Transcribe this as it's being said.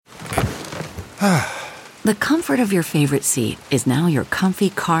The comfort of your favorite seat is now your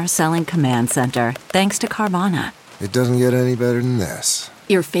comfy car selling command center, thanks to Carvana. It doesn't get any better than this.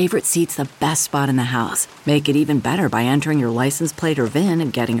 Your favorite seat's the best spot in the house. Make it even better by entering your license plate or VIN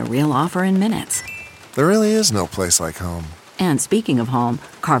and getting a real offer in minutes. There really is no place like home. And speaking of home,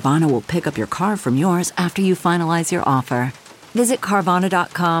 Carvana will pick up your car from yours after you finalize your offer. Visit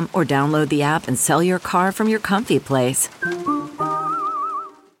Carvana.com or download the app and sell your car from your comfy place.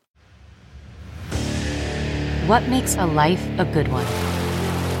 What makes a life a good one?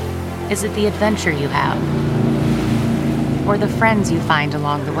 Is it the adventure you have? Or the friends you find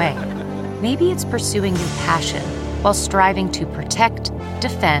along the way? Maybe it's pursuing your passion while striving to protect,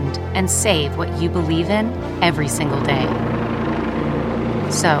 defend, and save what you believe in every single day.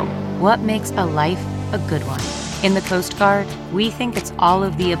 So, what makes a life a good one? In the Coast Guard, we think it's all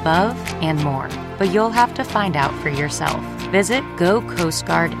of the above and more, but you'll have to find out for yourself. Visit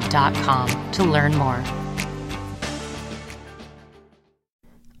gocoastguard.com to learn more.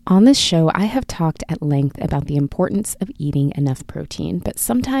 On this show, I have talked at length about the importance of eating enough protein, but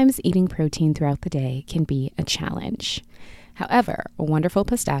sometimes eating protein throughout the day can be a challenge. However, Wonderful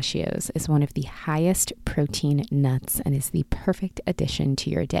Pistachios is one of the highest protein nuts and is the perfect addition to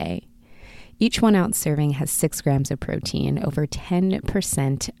your day. Each 1 ounce serving has 6 grams of protein, over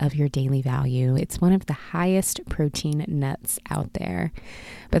 10% of your daily value. It's one of the highest protein nuts out there.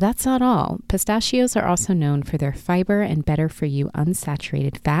 But that's not all. Pistachios are also known for their fiber and better for you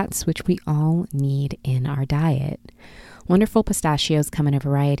unsaturated fats, which we all need in our diet. Wonderful Pistachios come in a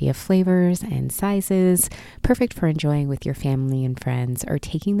variety of flavors and sizes, perfect for enjoying with your family and friends or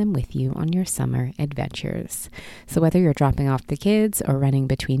taking them with you on your summer adventures. So whether you're dropping off the kids or running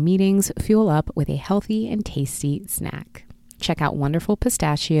between meetings, fuel up with a healthy and tasty snack. Check out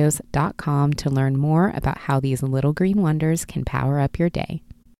wonderfulpistachios.com to learn more about how these little green wonders can power up your day.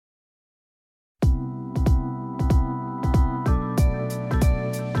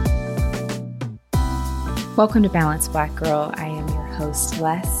 Welcome to Balanced Black Girl. I am your host,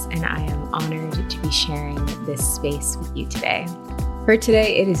 Les, and I am honored to be sharing this space with you today. For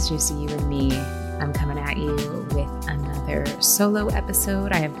today, it is just you and me. I'm coming at you with another solo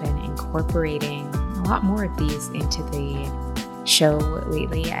episode. I have been incorporating a lot more of these into the show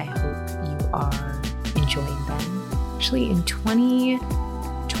lately. I hope you are enjoying them. Actually, in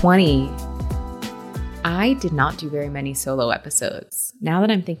 2020, I did not do very many solo episodes. Now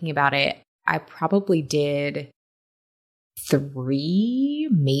that I'm thinking about it, I probably did 3,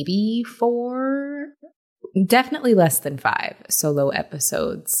 maybe 4, definitely less than 5 solo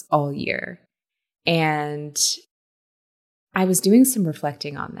episodes all year. And I was doing some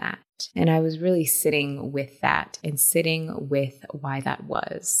reflecting on that. And I was really sitting with that and sitting with why that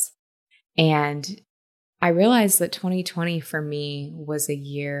was. And I realized that 2020 for me was a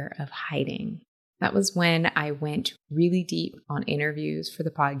year of hiding. That was when I went really deep on interviews for the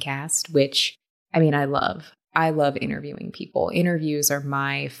podcast, which, I mean, I love. I love interviewing people. Interviews are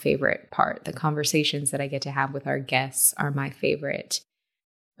my favorite part. The conversations that I get to have with our guests are my favorite.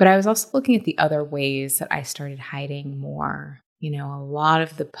 But I was also looking at the other ways that I started hiding more. You know, a lot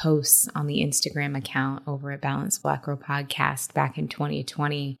of the posts on the Instagram account over at Balanced Black Girl Podcast back in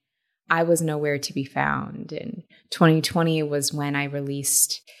 2020, I was nowhere to be found. And 2020 was when I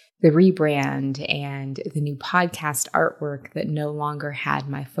released the rebrand and the new podcast artwork that no longer had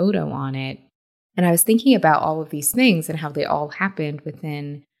my photo on it. And I was thinking about all of these things and how they all happened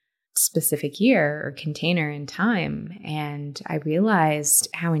within a specific year or container in time. And I realized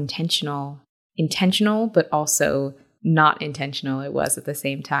how intentional, but also not intentional it was at the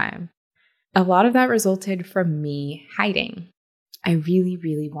same time. A lot of that resulted from me hiding. I really,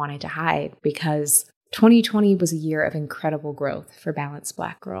 really wanted to hide because 2020 was a year of incredible growth for Balanced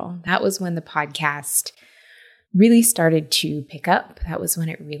Black Girl. That was when the podcast really started to pick up. That was when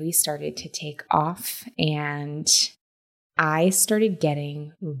it really started to take off. And I started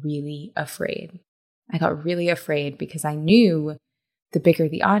getting really afraid. I got really afraid because I knew the bigger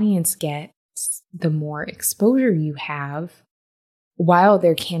the audience gets, the more exposure you have. While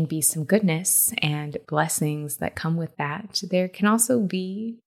there can be some goodness and blessings that come with that, there can also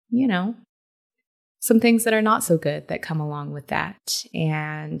be, some things that are not so good that come along with that,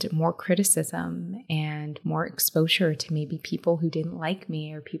 and more criticism and more exposure to maybe people who didn't like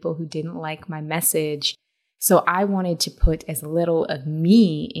me or people who didn't like my message. So I wanted to put as little of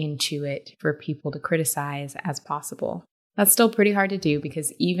me into it for people to criticize as possible. That's still pretty hard to do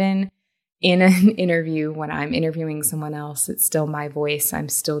because even in an interview, when I'm interviewing someone else, it's still my voice. I'm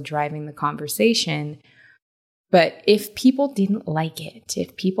still driving the conversation. But if people didn't like it,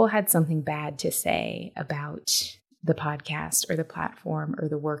 if people had something bad to say about the podcast or the platform or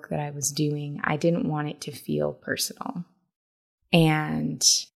the work that I was doing, I didn't want it to feel personal. And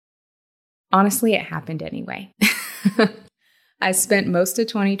honestly, it happened anyway. I spent most of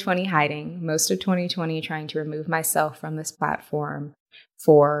 2020 hiding, most of 2020 trying to remove myself from this platform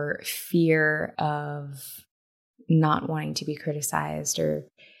for fear of not wanting to be criticized or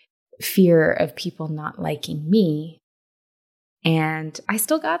fear of people not liking me. And I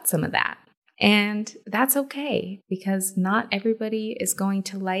still got some of that. And that's okay, because not everybody is going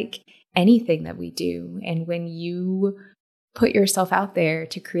to like anything that we do. And when you put yourself out there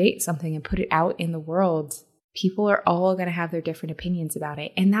to create something and put it out in the world, people are all going to have their different opinions about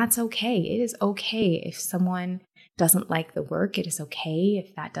it. And that's okay. It is okay if someone doesn't like the work. It is okay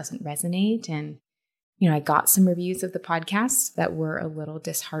if that doesn't resonate. And, I got some reviews of the podcast that were a little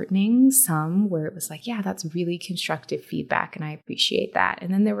disheartening, some where it was like, yeah, that's really constructive feedback and I appreciate that.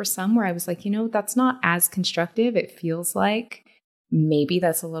 And then there were some where I was like, that's not as constructive. It feels like maybe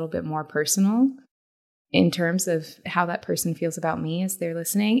that's a little bit more personal in terms of how that person feels about me as they're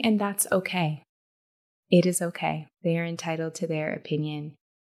listening. And that's okay. It is okay. They are entitled to their opinion.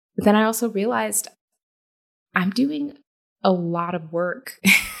 But then I also realized I'm doing a lot of work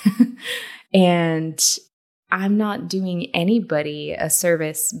and I'm not doing anybody a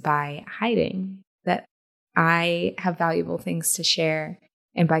service by hiding that I have valuable things to share.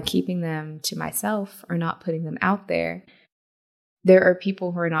 And by keeping them to myself or not putting them out there, there are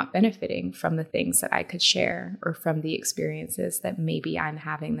people who are not benefiting from the things that I could share or from the experiences that maybe I'm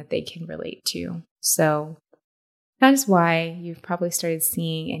having that they can relate to. So that is why you've probably started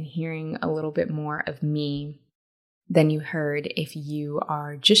seeing and hearing a little bit more of me than you heard if you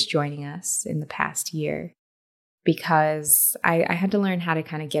are just joining us in the past year, because I had to learn how to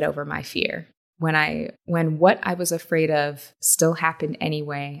kind of get over my fear. When what I was afraid of still happened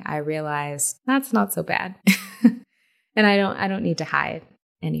anyway, I realized that's not so bad. And I don't need to hide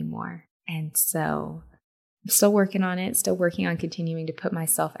anymore. And so I'm still working on it, still working on continuing to put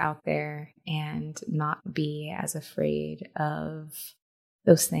myself out there and not be as afraid of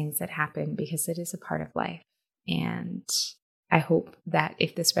those things that happen, because it is a part of life. And I hope that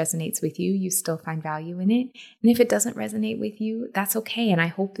if this resonates with you, you still find value in it. And if it doesn't resonate with you, that's okay. And I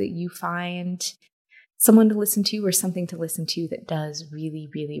hope that you find someone to listen to or something to listen to that does really,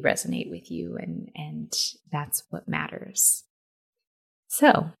 really resonate with you. And that's what matters.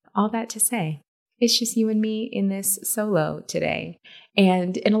 So all that to say, it's just you and me in this solo today.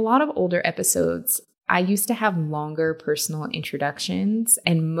 And in a lot of older episodes, I used to have longer personal introductions,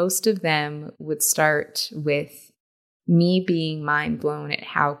 and most of them would start with me being mind blown at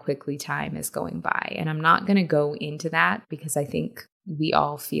how quickly time is going by. And I'm not going to go into that because I think we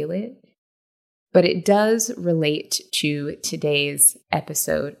all feel it. But it does relate to today's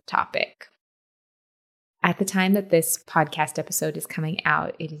episode topic. At the time that this podcast episode is coming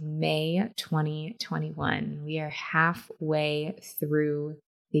out, it is May 2021. We are halfway through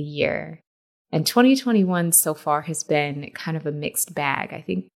the year. And 2021 so far has been kind of a mixed bag. I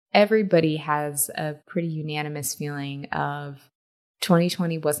think everybody has a pretty unanimous feeling of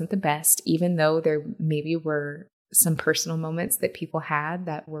 2020 wasn't the best, even though there maybe were some personal moments that people had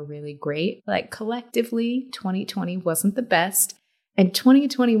that were really great. Like collectively, 2020 wasn't the best. And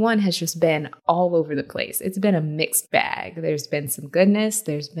 2021 has just been all over the place. It's been a mixed bag. There's been some goodness.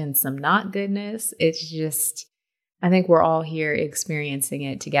 There's been some not goodness. It's just, I think we're all here experiencing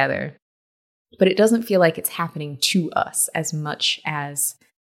it together. But it doesn't feel like it's happening to us as much as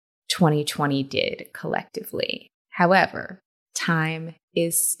 2020 did collectively. However, time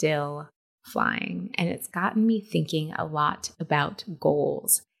is still flying, and it's gotten me thinking a lot about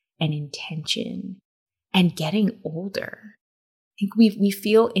goals and intention and getting older. I think we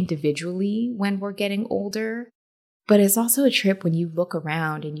feel individually when we're getting older, but it's also a trip when you look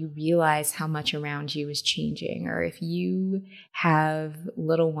around and you realize how much around you is changing. Or if you have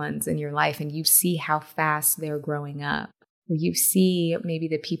little ones in your life and you see how fast they're growing up, or you see maybe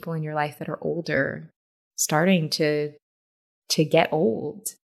the people in your life that are older starting to get old,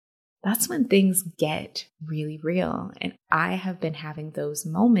 that's when things get really real. And I have been having those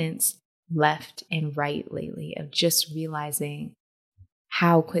moments left and right lately of just realizing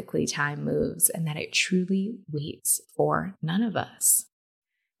how quickly time moves and that it truly waits for none of us.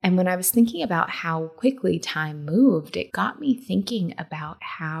 And when I was thinking about how quickly time moved, it got me thinking about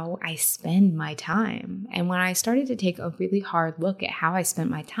how I spend my time. And when I started to take a really hard look at how I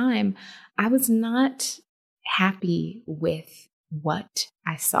spent my time, I was not happy with what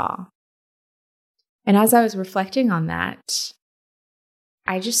I saw. And as I was reflecting on that,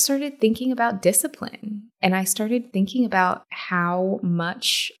 I just started thinking about discipline. And I started thinking about how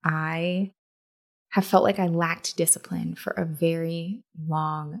much I have felt like I lacked discipline for a very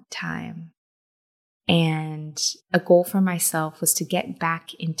long time. And a goal for myself was to get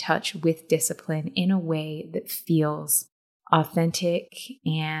back in touch with discipline in a way that feels authentic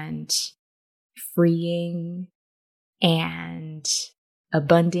and freeing and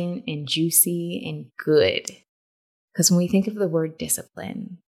abundant and juicy and good. Because when we think of the word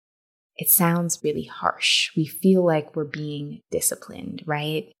discipline, it sounds really harsh. We feel like we're being disciplined,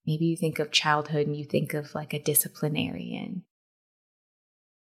 right? Maybe you think of childhood and you think of like a disciplinarian.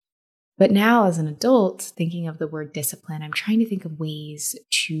 But now as an adult, thinking of the word discipline, I'm trying to think of ways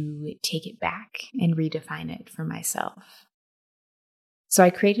to take it back and redefine it for myself. So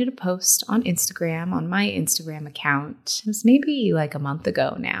I created a post on Instagram, on my Instagram account. It was maybe like a month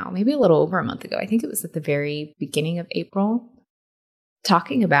ago now, maybe a little over a month ago. I think it was at the very beginning of April,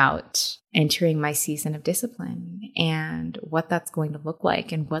 talking about entering my season of discipline and what that's going to look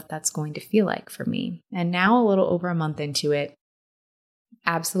like and what that's going to feel like for me. And now a little over a month into it,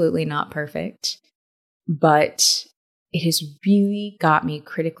 absolutely not perfect, but it has really got me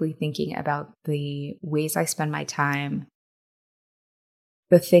critically thinking about the ways I spend my time,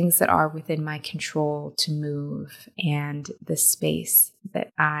 the things that are within my control to move, and the space that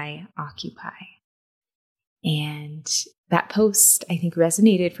I occupy. And that post, I think,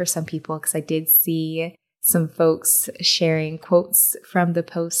 resonated for some people because I did see some folks sharing quotes from the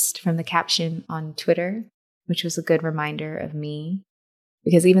post, from the caption on Twitter, which was a good reminder of me.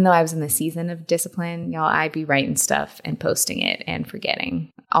 Because even though I was in the season of discipline, y'all, I'd be writing stuff and posting it and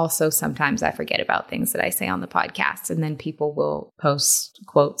forgetting. Also, sometimes I forget about things that I say on the podcast, and then people will post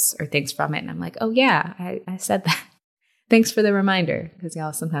quotes or things from it. And I'm like, oh yeah, I said that. Thanks for the reminder. Because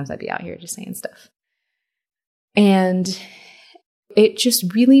y'all, sometimes I'd be out here just saying stuff. And it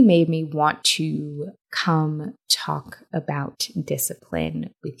just really made me want to come talk about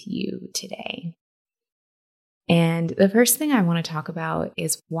discipline with you today. And the first thing I want to talk about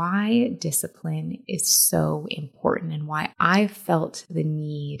is why discipline is so important and why I felt the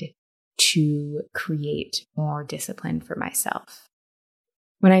need to create more discipline for myself.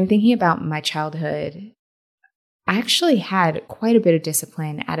 When I'm thinking about my childhood, I actually had quite a bit of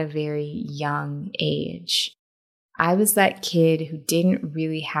discipline at a very young age. I was that kid who didn't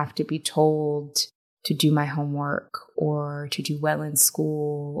really have to be told to do my homework or to do well in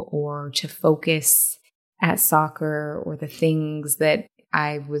school or to focus at soccer or the things that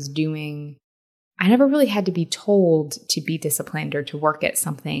I was doing. I never really had to be told to be disciplined or to work at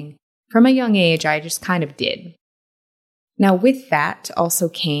something. From a young age, I just kind of did. Now, with that also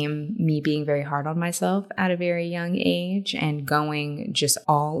came me being very hard on myself at a very young age and going just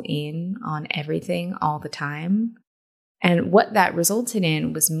all in on everything all the time. And what that resulted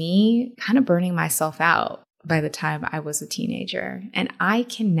in was me kind of burning myself out by the time I was a teenager. And I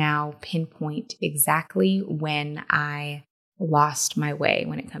can now pinpoint exactly when I lost my way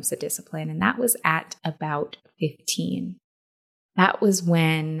when it comes to discipline. And that was at about 15. That was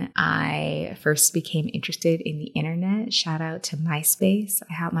when I first became interested in the internet. Shout out to MySpace.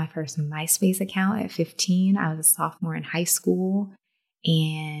 I had my first MySpace account at 15. I was a sophomore in high school.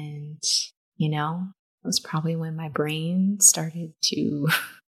 And, it was probably when my brain started to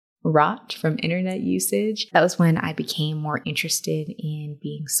rot from internet usage. That was when I became more interested in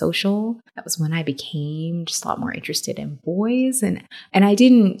being social. That was when I became just a lot more interested in boys. And I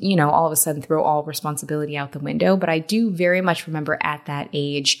didn't, all of a sudden throw all responsibility out the window, but I do very much remember at that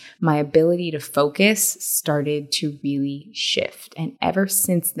age, my ability to focus started to really shift. And ever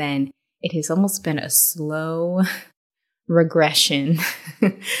since then, it has almost been a slow regression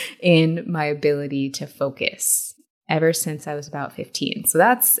in my ability to focus ever since I was about 15. So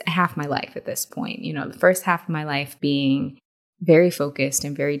that's half my life at this point. The first half of my life being very focused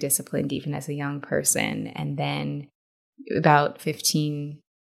and very disciplined, even as a young person. And then about 15,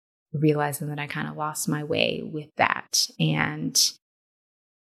 realizing that I kind of lost my way with that and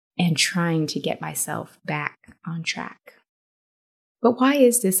trying to get myself back on track. But why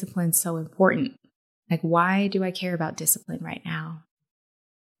is discipline so important? Like, why do I care about discipline right now?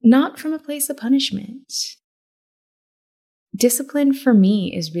 Not from a place of punishment. Discipline for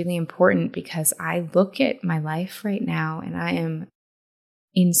me is really important because I look at my life right now and I am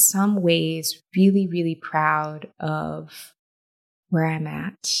in some ways really, really proud of where I'm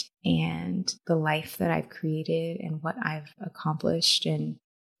at and the life that I've created and what I've accomplished and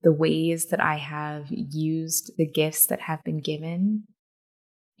the ways that I have used the gifts that have been given.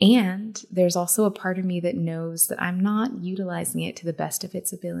 And there's also a part of me that knows that I'm not utilizing it to the best of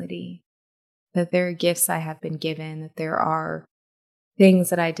its ability, that there are gifts I have been given, that there are things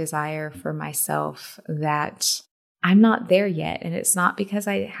that I desire for myself that I'm not there yet. And it's not because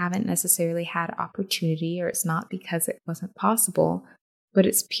I haven't necessarily had opportunity, or it's not because it wasn't possible, but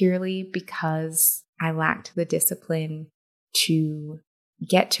it's purely because I lacked the discipline to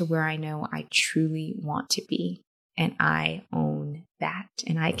get to where I know I truly want to be. And I own that.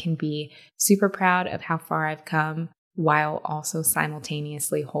 And I can be super proud of how far I've come while also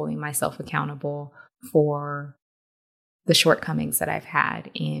simultaneously holding myself accountable for the shortcomings that I've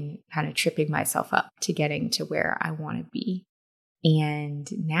had in kind of tripping myself up to getting to where I want to be. And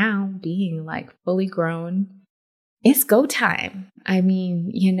now being like fully grown, it's go time. I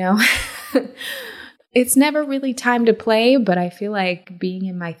mean, it's never really time to play, but I feel like being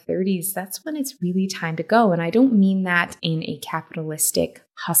in my 30s, that's when it's really time to go. And I don't mean that in a capitalistic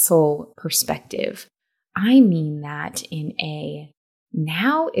hustle perspective. I mean that in a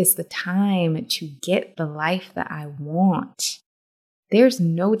now is the time to get the life that I want. There's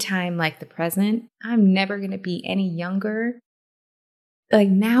no time like the present. I'm never going to be any younger. Like,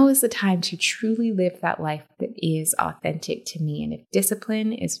 now is the time to truly live that life that is authentic to me. And if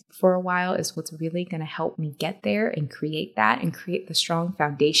discipline is for a while is what's really going to help me get there and create that and create the strong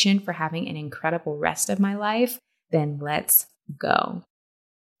foundation for having an incredible rest of my life, then let's go.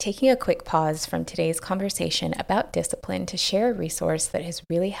 Taking a quick pause from today's conversation about discipline to share a resource that has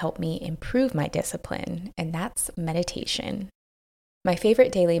really helped me improve my discipline, and that's meditation. My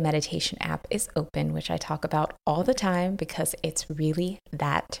favorite daily meditation app is Open, which I talk about all the time because it's really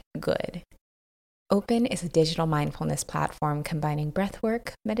that good. Open is a digital mindfulness platform combining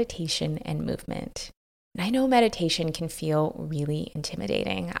breathwork, meditation, and movement. And I know meditation can feel really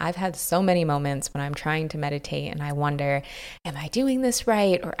intimidating. I've had so many moments when I'm trying to meditate and I wonder, am I doing this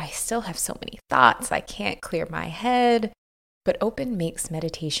right? Or I still have so many thoughts, I can't clear my head. But Open makes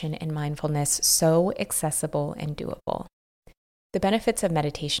meditation and mindfulness so accessible and doable. The benefits of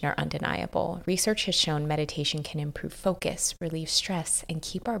meditation are undeniable. Research has shown meditation can improve focus, relieve stress, and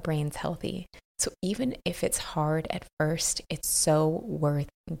keep our brains healthy. So even if it's hard at first, it's so worth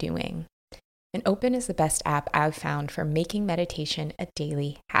doing. And Open is the best app I've found for making meditation a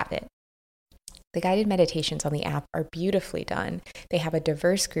daily habit. The guided meditations on the app are beautifully done. They have a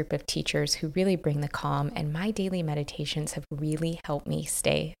diverse group of teachers who really bring the calm, and my daily meditations have really helped me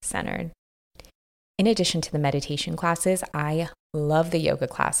stay centered. In addition to the meditation classes, I love the yoga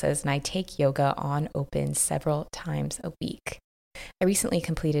classes, and I take yoga on Open several times a week. I recently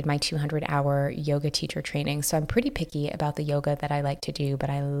completed my 200-hour yoga teacher training, so I'm pretty picky about the yoga that I like to do, but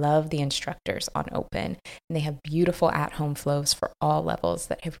I love the instructors on Open, and they have beautiful at-home flows for all levels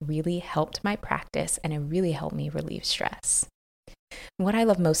that have really helped my practice and have really helped me relieve stress. What I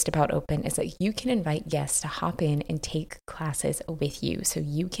love most about Open is that you can invite guests to hop in and take classes with you so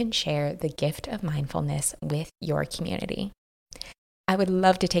you can share the gift of mindfulness with your community. I would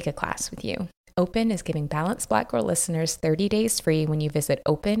love to take a class with you. Open is giving Balanced Black Girl listeners 30 days free when you visit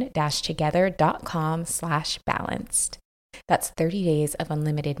open-together.com/balanced. That's 30 days of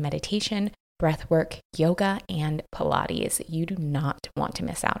unlimited meditation, breathwork, yoga, and Pilates. You do not want to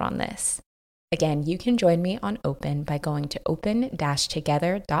miss out on this. Again, you can join me on Open by going to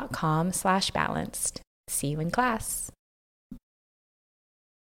open-together.com/balanced. See you in class.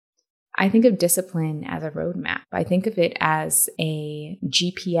 I think of discipline as a roadmap. I think of it as a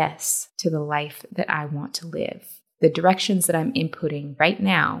GPS to the life that I want to live. The directions that I'm inputting right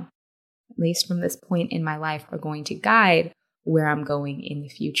now, at least from this point in my life, are going to guide where I'm going in the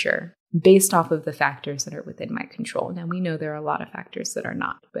future based off of the factors that are within my control. Now, we know there are a lot of factors that are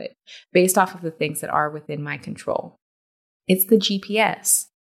not, but based off of the things that are within my control, it's the GPS.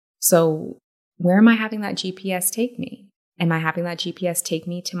 So where am I having that GPS take me? Am I having that GPS take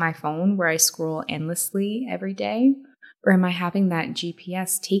me to my phone where I scroll endlessly every day? Or am I having that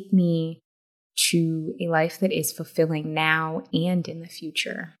GPS take me to a life that is fulfilling now and in the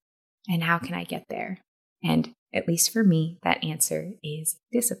future? And how can I get there? And at least for me, that answer is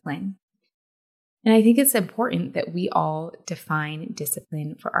discipline. And I think it's important that we all define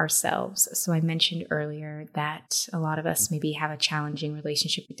discipline for ourselves. So I mentioned earlier that a lot of us maybe have a challenging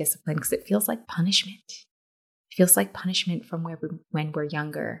relationship with discipline because it feels like punishment. It feels like punishment from when we're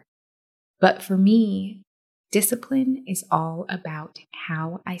younger. But for me, discipline is all about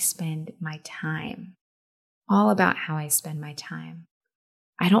how I spend my time. All about how I spend my time.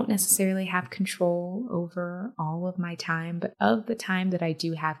 I don't necessarily have control over all of my time, but of the time that I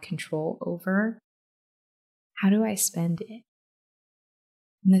do have control over, how do I spend it?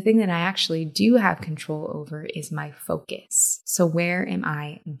 And the thing that I actually do have control over is my focus. So where am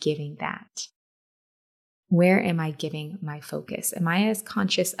I giving that? Where am I giving my focus? Am I as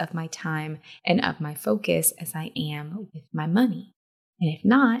conscious of my time and of my focus as I am with my money? And if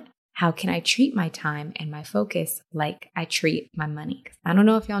not, How can I treat my time and my focus like I treat my money? 'Cause I don't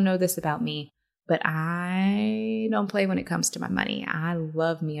know if y'all know this about me, but I don't play when it comes to my money. I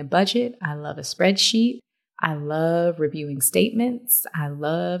love me a budget. I love a spreadsheet. I love reviewing statements. I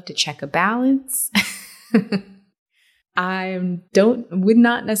love to check a balance. Would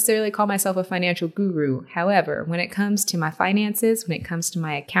not necessarily call myself a financial guru. However, when it comes to my finances, when it comes to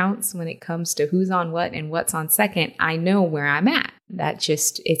my accounts, when it comes to who's on what and what's on second, I know where I'm at.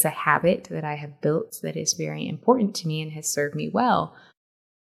 It's a habit that I have built that is very important to me and has served me well.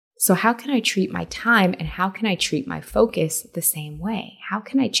 So how can I treat my time and how can I treat my focus the same way? How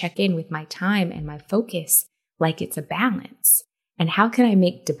can I check in with my time and my focus like it's a balance? And how can I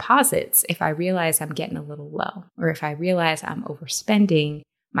make deposits if I realize I'm getting a little low, or if I realize I'm overspending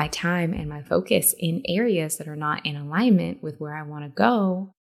my time and my focus in areas that are not in alignment with where I want to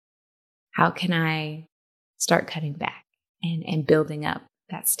go? How can I start cutting back and building up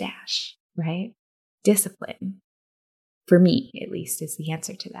that stash, right? Discipline, for me at least, is the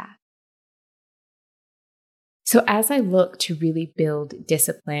answer to that. So as I look to really build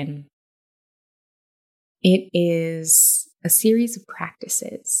discipline, it is a series of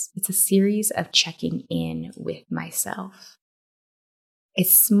practices. It's a series of checking in with myself.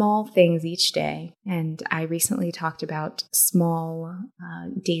 It's small things each day. And I recently talked about small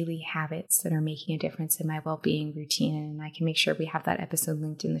daily habits that are making a difference in my well-being routine. And I can make sure we have that episode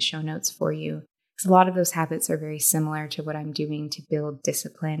linked in the show notes for you. Because a lot of those habits are very similar to what I'm doing to build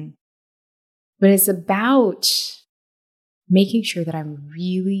discipline. But it's about making sure that I'm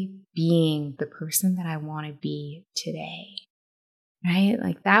really being the person that I want to be today, right?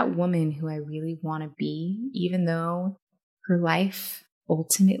 Like that woman who I really want to be, even though her life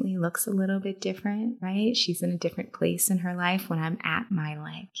ultimately looks a little bit different, right? She's in a different place in her life. When I'm at my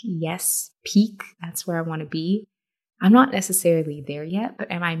peak, that's where I want to be. I'm not necessarily there yet, but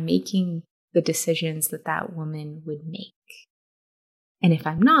am I making the decisions that woman would make? And if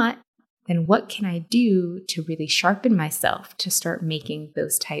I'm not, then what can I do to really sharpen myself to start making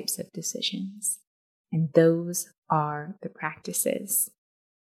those types of decisions? And those are the practices.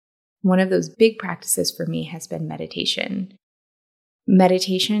 One of those big practices for me has been meditation.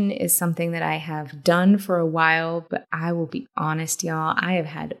 Meditation is something that I have done for a while, but I will be honest, y'all, I have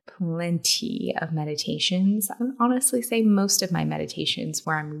had plenty of meditations. I would honestly say most of my meditations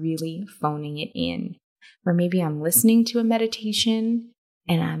where I'm really phoning it in, where maybe I'm listening to a meditation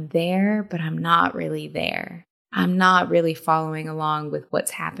and I'm there, but I'm not really there. I'm not really following along with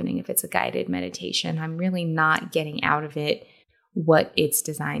what's happening. If it's a guided meditation, I'm really not getting out of it what it's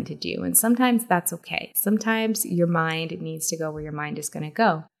designed to do. And sometimes that's okay. Sometimes your mind needs to go where your mind is going to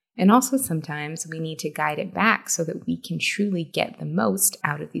go. And also sometimes we need to guide it back so that we can truly get the most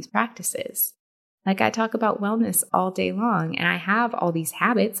out of these practices. Like I talk about wellness all day long, and I have all these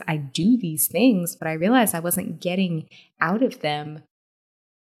habits. I do these things, but I realized I wasn't getting out of them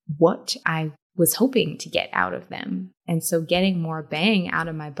what I was hoping to get out of them. And so getting more bang out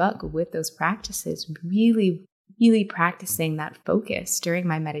of my buck with those practices, really practicing that focus during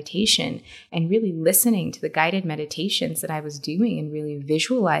my meditation and really listening to the guided meditations that I was doing and really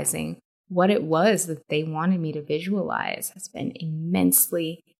visualizing what it was that they wanted me to visualize has been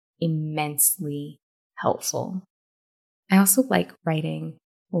immensely, immensely helpful. I also like writing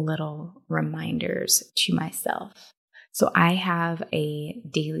little reminders to myself. So I have a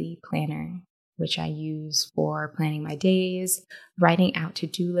daily planner, which I use for planning my days, writing out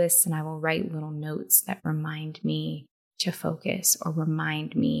to-do lists, and I will write little notes that remind me to focus or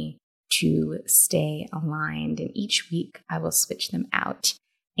remind me to stay aligned. And each week I will switch them out.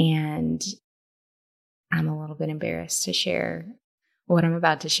 And I'm a little bit embarrassed to share what I'm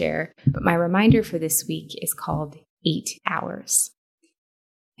about to share, but my reminder for this week is called 8 hours.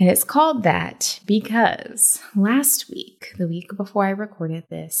 And it's called that because last week, the week before I recorded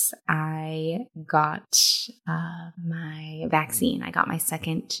this, I got my vaccine. I got my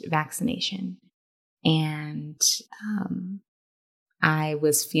second vaccination. And I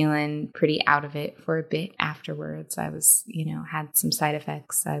was feeling pretty out of it for a bit afterwards. I was, had some side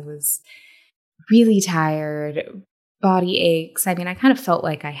effects. I was really tired, body aches. I mean, I kind of felt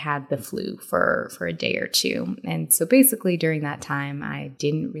like I had the flu for a day or two. And so basically during that time, I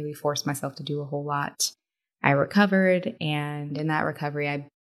didn't really force myself to do a whole lot. I recovered. And in that recovery, I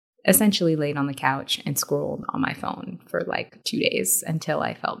essentially laid on the couch and scrolled on my phone for like 2 days until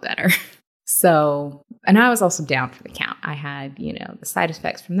I felt better. So, and I was also down for the count. I had, the side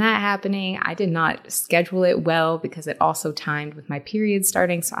effects from that happening. I did not schedule it well because it also timed with my period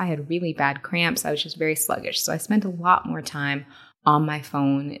starting. So I had really bad cramps. I was just very sluggish. So I spent a lot more time on my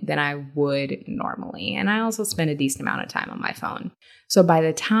phone than I would normally. And I also spend a decent amount of time on my phone. So by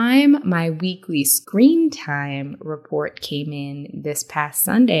the time my weekly screen time report came in this past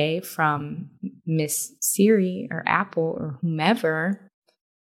Sunday from Miss Siri or Apple or whomever,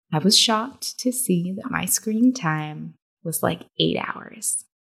 I was shocked to see that my screen time was like 8 hours,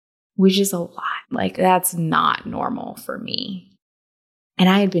 which is a lot. Like, that's not normal for me. And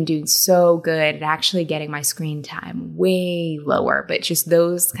I had been doing so good at actually getting my screen time way lower, but just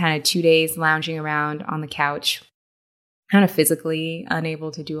those kind of 2 days lounging around on the couch, kind of physically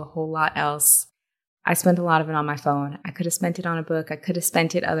unable to do a whole lot else. I spent a lot of it on my phone. I could have spent it on a book. I could have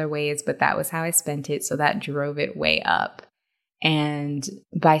spent it other ways, but that was how I spent it. So that drove it way up. And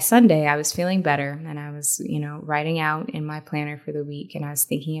by Sunday, I was feeling better, and I was, writing out in my planner for the week, and I was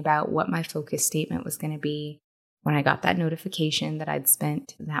thinking about what my focus statement was going to be. When I got that notification that I'd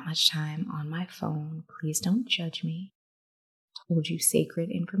spent that much time on my phone, please don't judge me. I told you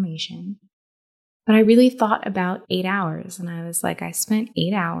sacred information. But I really thought about 8 hours, and I was like, I spent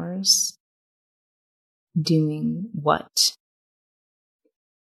 8 hours doing what?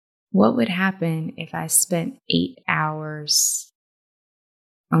 What would happen if I spent 8 hours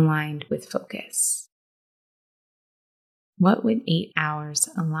aligned with focus? What would 8 hours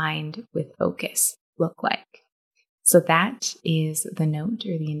aligned with focus look like? So that is the note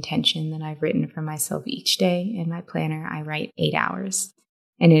or the intention that I've written for myself each day. In my planner, I write 8 hours.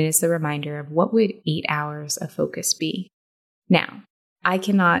 And it is a reminder of what would 8 hours of focus be. Now, I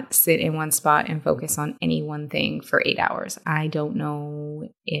cannot sit in one spot and focus on any one thing for 8 hours. I don't know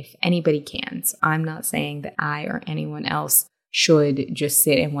if anybody can. So I'm not saying that I or anyone else should just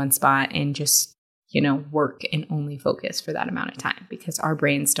sit in one spot and just, work and only focus for that amount of time, because our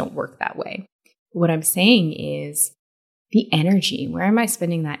brains don't work that way. What I'm saying is the energy. Where am I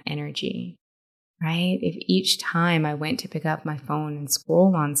spending that energy? Right? If each time I went to pick up my phone and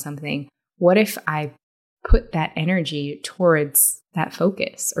scroll on something, what if I put that energy towards that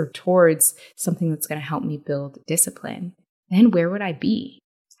focus or towards something that's going to help me build discipline? Then where would I be?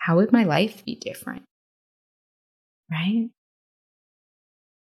 How would my life be different? Right?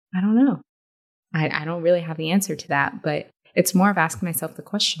 I don't know. I don't really have the answer to that, but it's more of asking myself the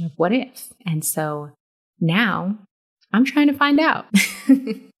question of what if? And so now I'm trying to find out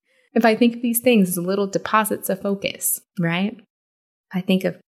if I think of these things as little deposits of focus, right? I think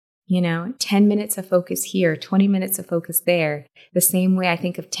of, 10 minutes of focus here, 20 minutes of focus there, the same way I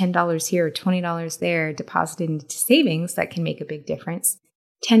think of $10 here or $20 there deposited into savings that can make a big difference.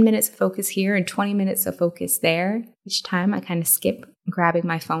 10 minutes of focus here and 20 minutes of focus there. Each time I kind of skip grabbing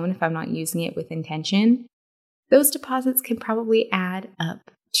my phone if I'm not using it with intention. Those deposits can probably add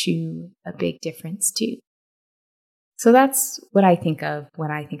up to a big difference too. So that's what I think of when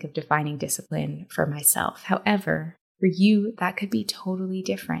I think of defining discipline for myself. However, for you, that could be totally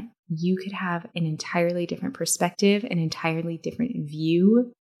different. You could have an entirely different perspective, an entirely different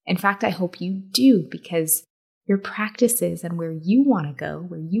view. In fact, I hope you do, because your practices and where you want to go,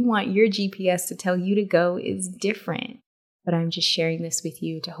 where you want your GPS to tell you to go is different. But I'm just sharing this with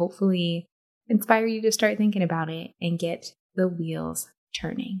you to hopefully inspire you to start thinking about it and get the wheels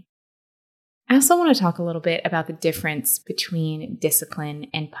turning. I also want to talk a little bit about the difference between discipline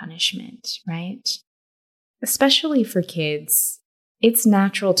and punishment, right? Especially for kids, it's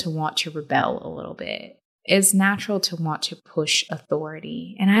natural to want to rebel a little bit. It's natural to want to push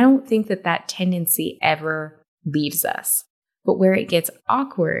authority. And I don't think that tendency ever leaves us. But where it gets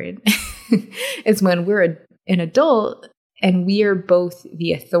awkward is when we're an adult and we are both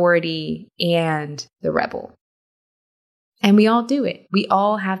the authority and the rebel. And we all do it. We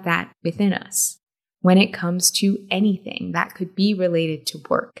all have that within us. When it comes to anything, that could be related to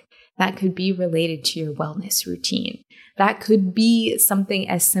work. That could be related to your wellness routine. That could be something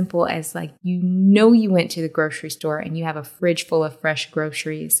as simple as you went to the grocery store and you have a fridge full of fresh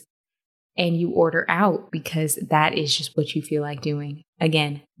groceries and you order out because that is just what you feel like doing.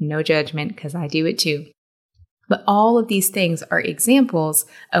 Again, no judgment, because I do it too. But all of these things are examples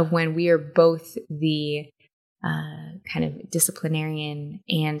of when we are both the kind of disciplinarian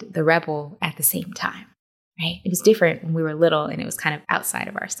and the rebel at the same time, right? It was different when we were little and it was kind of outside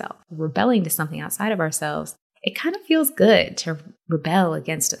of ourselves. Rebelling to something outside of ourselves, it kind of feels good to rebel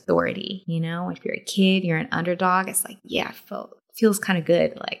against authority. If you're a kid, you're an underdog. It's like, yeah, feels kind of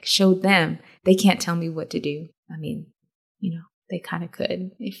good. Like, showed them they can't tell me what to do. I mean, they kind of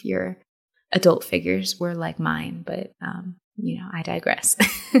could if your adult figures were like mine, but I digress.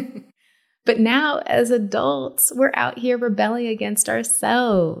 But now as adults, we're out here rebelling against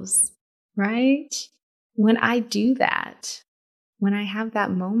ourselves, right? When I do that, when I have that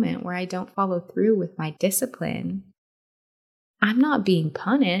moment where I don't follow through with my discipline, I'm not being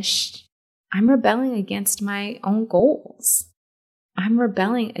punished. I'm rebelling against my own goals. I'm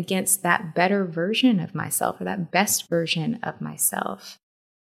rebelling against that better version of myself or that best version of myself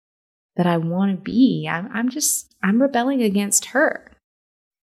that I want to be. I'm rebelling against her.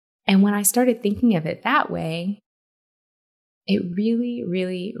 And when I started thinking of it that way, it really,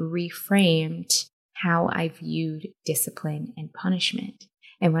 really reframed how I viewed discipline and punishment.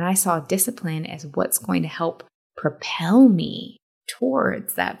 And when I saw discipline as what's going to help propel me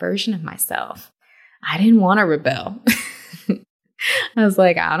towards that version of myself, I didn't want to rebel. I was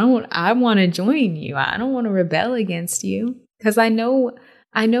like, I want to join you. I don't want to rebel against you, because I know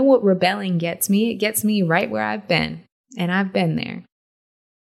what rebelling gets me. It gets me right where I've been, and I've been there,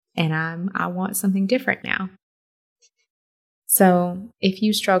 and I want something different now. So if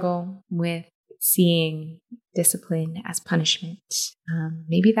you struggle with seeing discipline as punishment,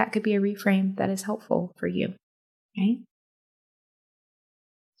 maybe that could be a reframe that is helpful for you, right?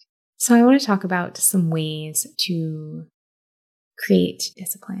 So I want to talk about some ways to create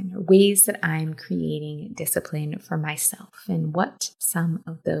discipline, or ways that I'm creating discipline for myself, and what some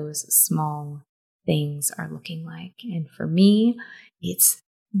of those small things are looking like. And for me, it's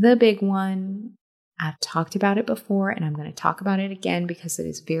the big one. I've talked about it before, and I'm going to talk about it again because it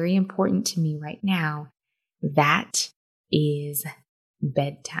is very important to me right now. That is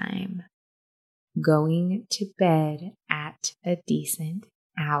bedtime. Going to bed at a decent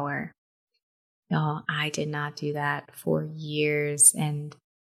hour. Y'all, I did not do that for years. And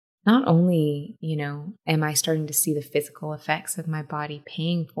not only, am I starting to see the physical effects of my body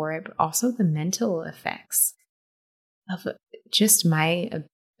paying for it, but also the mental effects of just my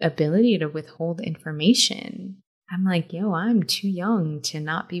ability to withhold information. I'm like, I'm too young to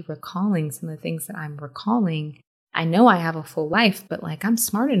not be recalling some of the things that I'm recalling. I know I have a full life, but I'm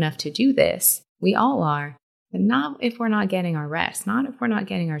smart enough to do this. We all are. But not if we're not getting our rest, not if we're not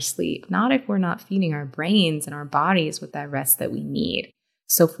getting our sleep, not if we're not feeding our brains and our bodies with that rest that we need.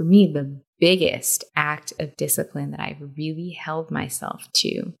 So for me, the biggest act of discipline that I've really held myself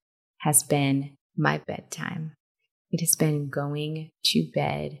to has been my bedtime. It has been going to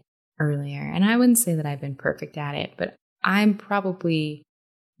bed earlier. And I wouldn't say that I've been perfect at it, but I'm probably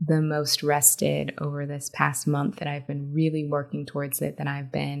the most rested over this past month that I've been really working towards it than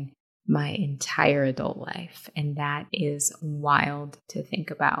I've been my entire adult life. And that is wild to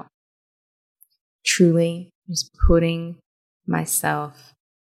think about. Truly just putting myself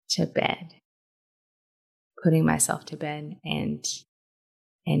to bed. Putting myself to bed and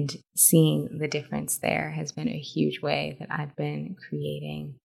seeing the difference there has been a huge way that I've been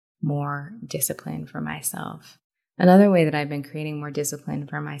creating more discipline for myself. Another way that I've been creating more discipline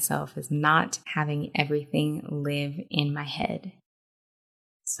for myself is not having everything live in my head.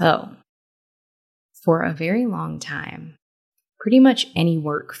 So, for a very long time, pretty much any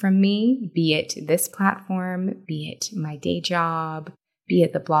work from me, be it this platform, be it my day job, be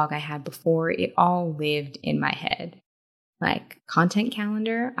it the blog I had before, it all lived in my head. Like content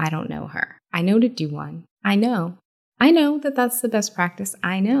calendar, I don't know her. I know to do one. I know that that's the best practice.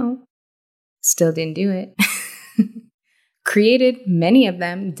 I know. Still didn't do it. Created many of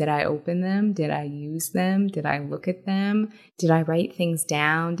them. Did I open them? Did I use them? Did I look at them? Did I write things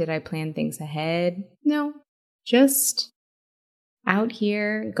down? Did I plan things ahead? No, just out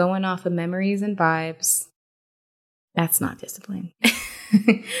here going off of memories and vibes. That's not discipline.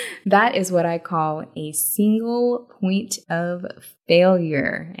 That is what I call a single point of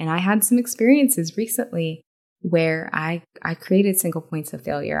failure. And I had some experiences recently where I created single points of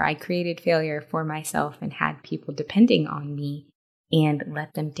failure. I created failure for myself and had people depending on me and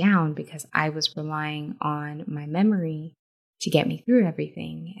let them down because I was relying on my memory to get me through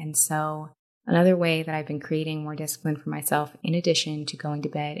everything. And so another way that I've been creating more discipline for myself, in addition to going to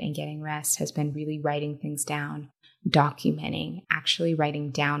bed and getting rest, has been really writing things down, documenting, actually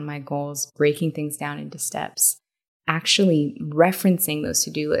writing down my goals, breaking things down into steps, actually referencing those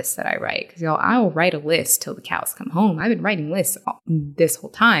to-do lists that I write. Because I will write a list till the cows come home. I've been writing lists this whole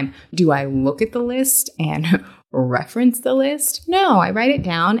time. Do I look at the list and reference the list? No, I write it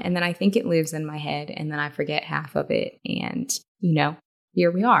down and then I think it lives in my head and then I forget half of it. And,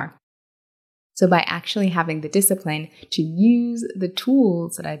 here we are. So by actually having the discipline to use the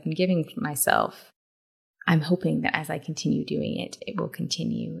tools that I've been giving myself, I'm hoping that as I continue doing it, it will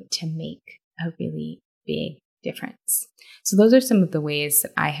continue to make a really big difference. So those are some of the ways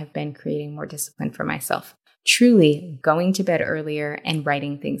that I have been creating more discipline for myself. Truly going to bed earlier and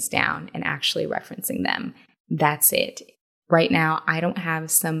writing things down and actually referencing them. That's it. Right now, I don't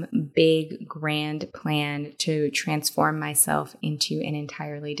have some big grand plan to transform myself into an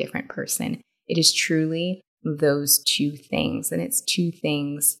entirely different person. It is truly those two things, and it's two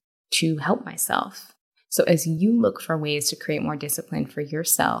things to help myself. So as you look for ways to create more discipline for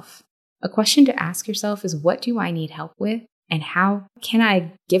yourself, a question to ask yourself is, what do I need help with? And how can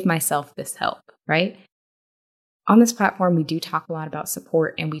I give myself this help, right? On this platform, we do talk a lot about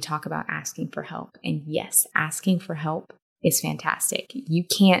support, and we talk about asking for help. And yes, asking for help is fantastic. You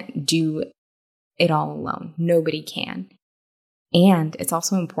can't do it all alone. Nobody can. And it's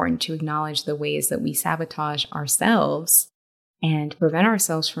also important to acknowledge the ways that we sabotage ourselves and prevent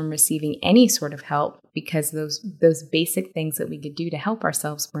ourselves from receiving any sort of help, because those basic things that we could do to help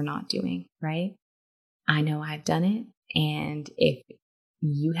ourselves, we're not doing, right? I know I've done it. And if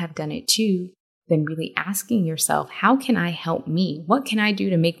you have done it too, then really asking yourself, how can I help me? What can I do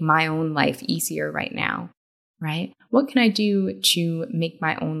to make my own life easier right now, right? What can I do to make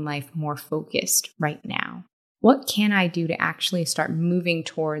my own life more focused right now? What can I do to actually start moving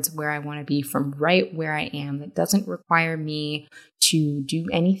towards where I want to be from right where I am? That doesn't require me to do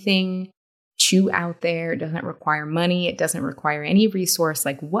anything too out there. It doesn't require money. It doesn't require any resource.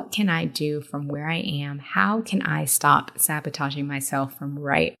 Like, what can I do from where I am? How can I stop sabotaging myself from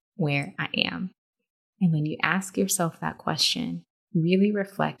right where I am? And when you ask yourself that question, really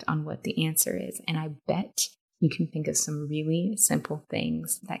reflect on what the answer is. And I bet you can think of some really simple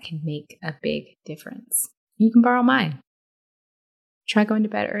things that can make a big difference. You can borrow mine. Try going to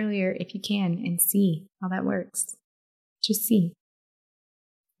bed earlier if you can and see how that works. Just see.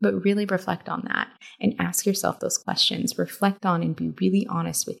 But really reflect on that and ask yourself those questions. Reflect on and be really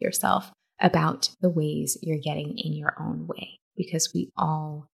honest with yourself about the ways you're getting in your own way, because we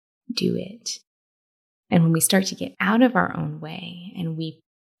all do it. And when we start to get out of our own way and we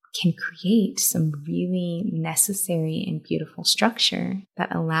can create some really necessary and beautiful structure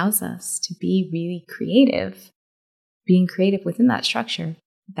that allows us to be really creative, being creative within that structure,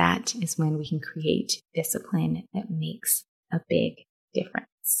 that is when we can create discipline that makes a big difference.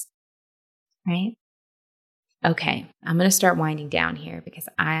 Right? Okay, I'm going to start winding down here because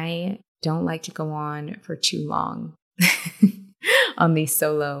I don't like to go on for too long on these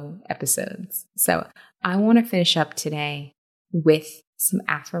solo episodes. So I want to finish up today with some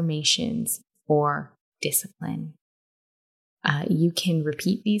affirmations for discipline. You can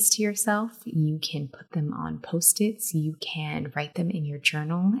repeat these to yourself. You can put them on Post-its. You can write them in your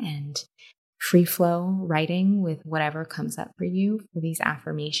journal and free flow writing with whatever comes up for you for these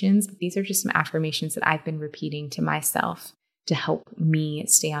affirmations. But these are just some affirmations that I've been repeating to myself to help me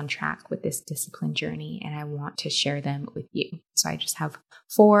stay on track with this discipline journey. And I want to share them with you. So I just have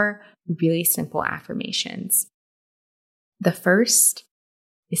 4 really simple affirmations. The first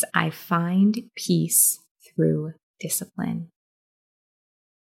is, I find peace through discipline.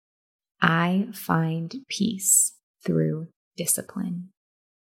 I find peace through discipline.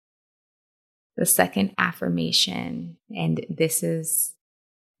 The second affirmation, and this is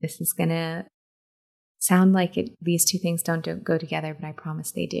going to sound like these two things don't go together, but I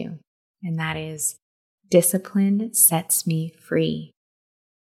promise they do. And that is, discipline sets me free.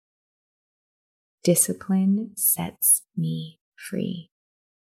 Discipline sets me free.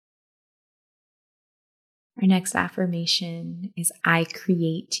 Our next affirmation is, I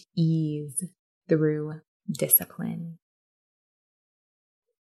create ease through discipline.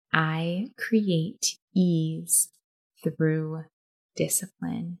 I create ease through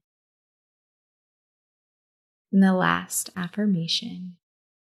discipline. And the last affirmation,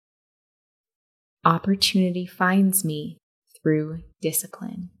 opportunity finds me through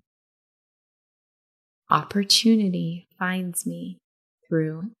discipline. Opportunity finds me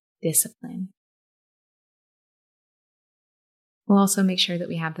through discipline. We'll also make sure that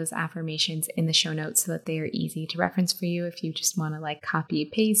we have those affirmations in the show notes so that they are easy to reference for you. If you just want to copy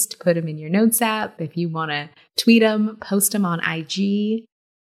paste, put them in your notes app. If you want to tweet them, post them on IG,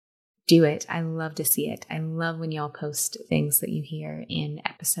 do it. I love to see it. I love when y'all post things that you hear in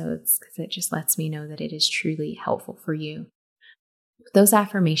episodes, because it just lets me know that it is truly helpful for you. Those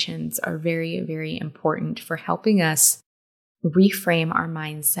affirmations are very, very important for helping us reframe our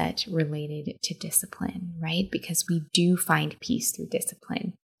mindset related to discipline, right? Because we do find peace through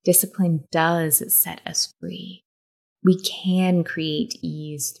discipline. Discipline does set us free. We can create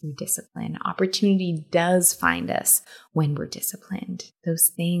ease through discipline. Opportunity does find us when we're disciplined. Those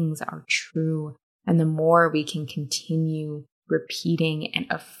things are true. And the more we can continue repeating and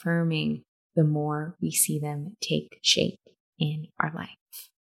affirming, the more we see them take shape in our life.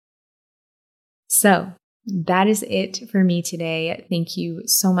 So, that is it for me today. Thank you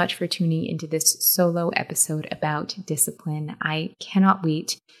so much for tuning into this solo episode about discipline. I cannot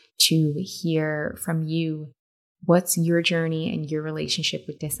wait to hear from you. What's your journey and your relationship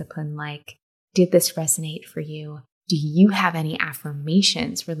with discipline like? Did this resonate for you? Do you have any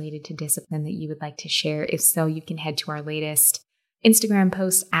affirmations related to discipline that you would like to share? If so, you can head to our latest Instagram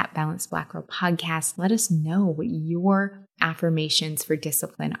post at Balanced Black Girl Podcast. Let us know what your affirmations for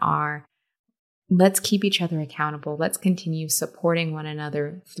discipline are. Let's keep each other accountable. Let's continue supporting one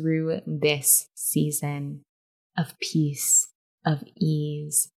another through this season of peace, of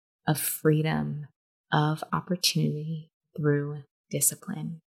ease, of freedom, of opportunity through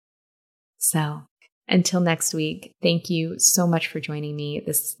discipline. So until next week, thank you so much for joining me.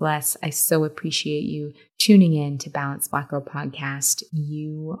 This is Les. I so appreciate you tuning in to Balanced Black Girl Podcast.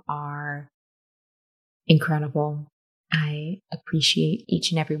 You are incredible. I appreciate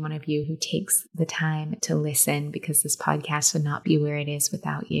each and every one of you who takes the time to listen, because this podcast would not be where it is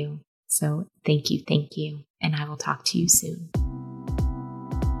without you. So thank you, and I will talk to you soon.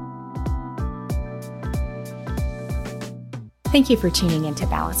 Thank you for tuning in to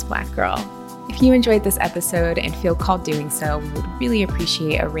Balanced Black Girl. If you enjoyed this episode and feel called doing so, we would really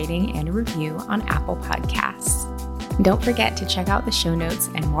appreciate a rating and a review on Apple Podcasts. Don't forget to check out the show notes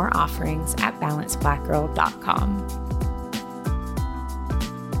and more offerings at balancedblackgirl.com.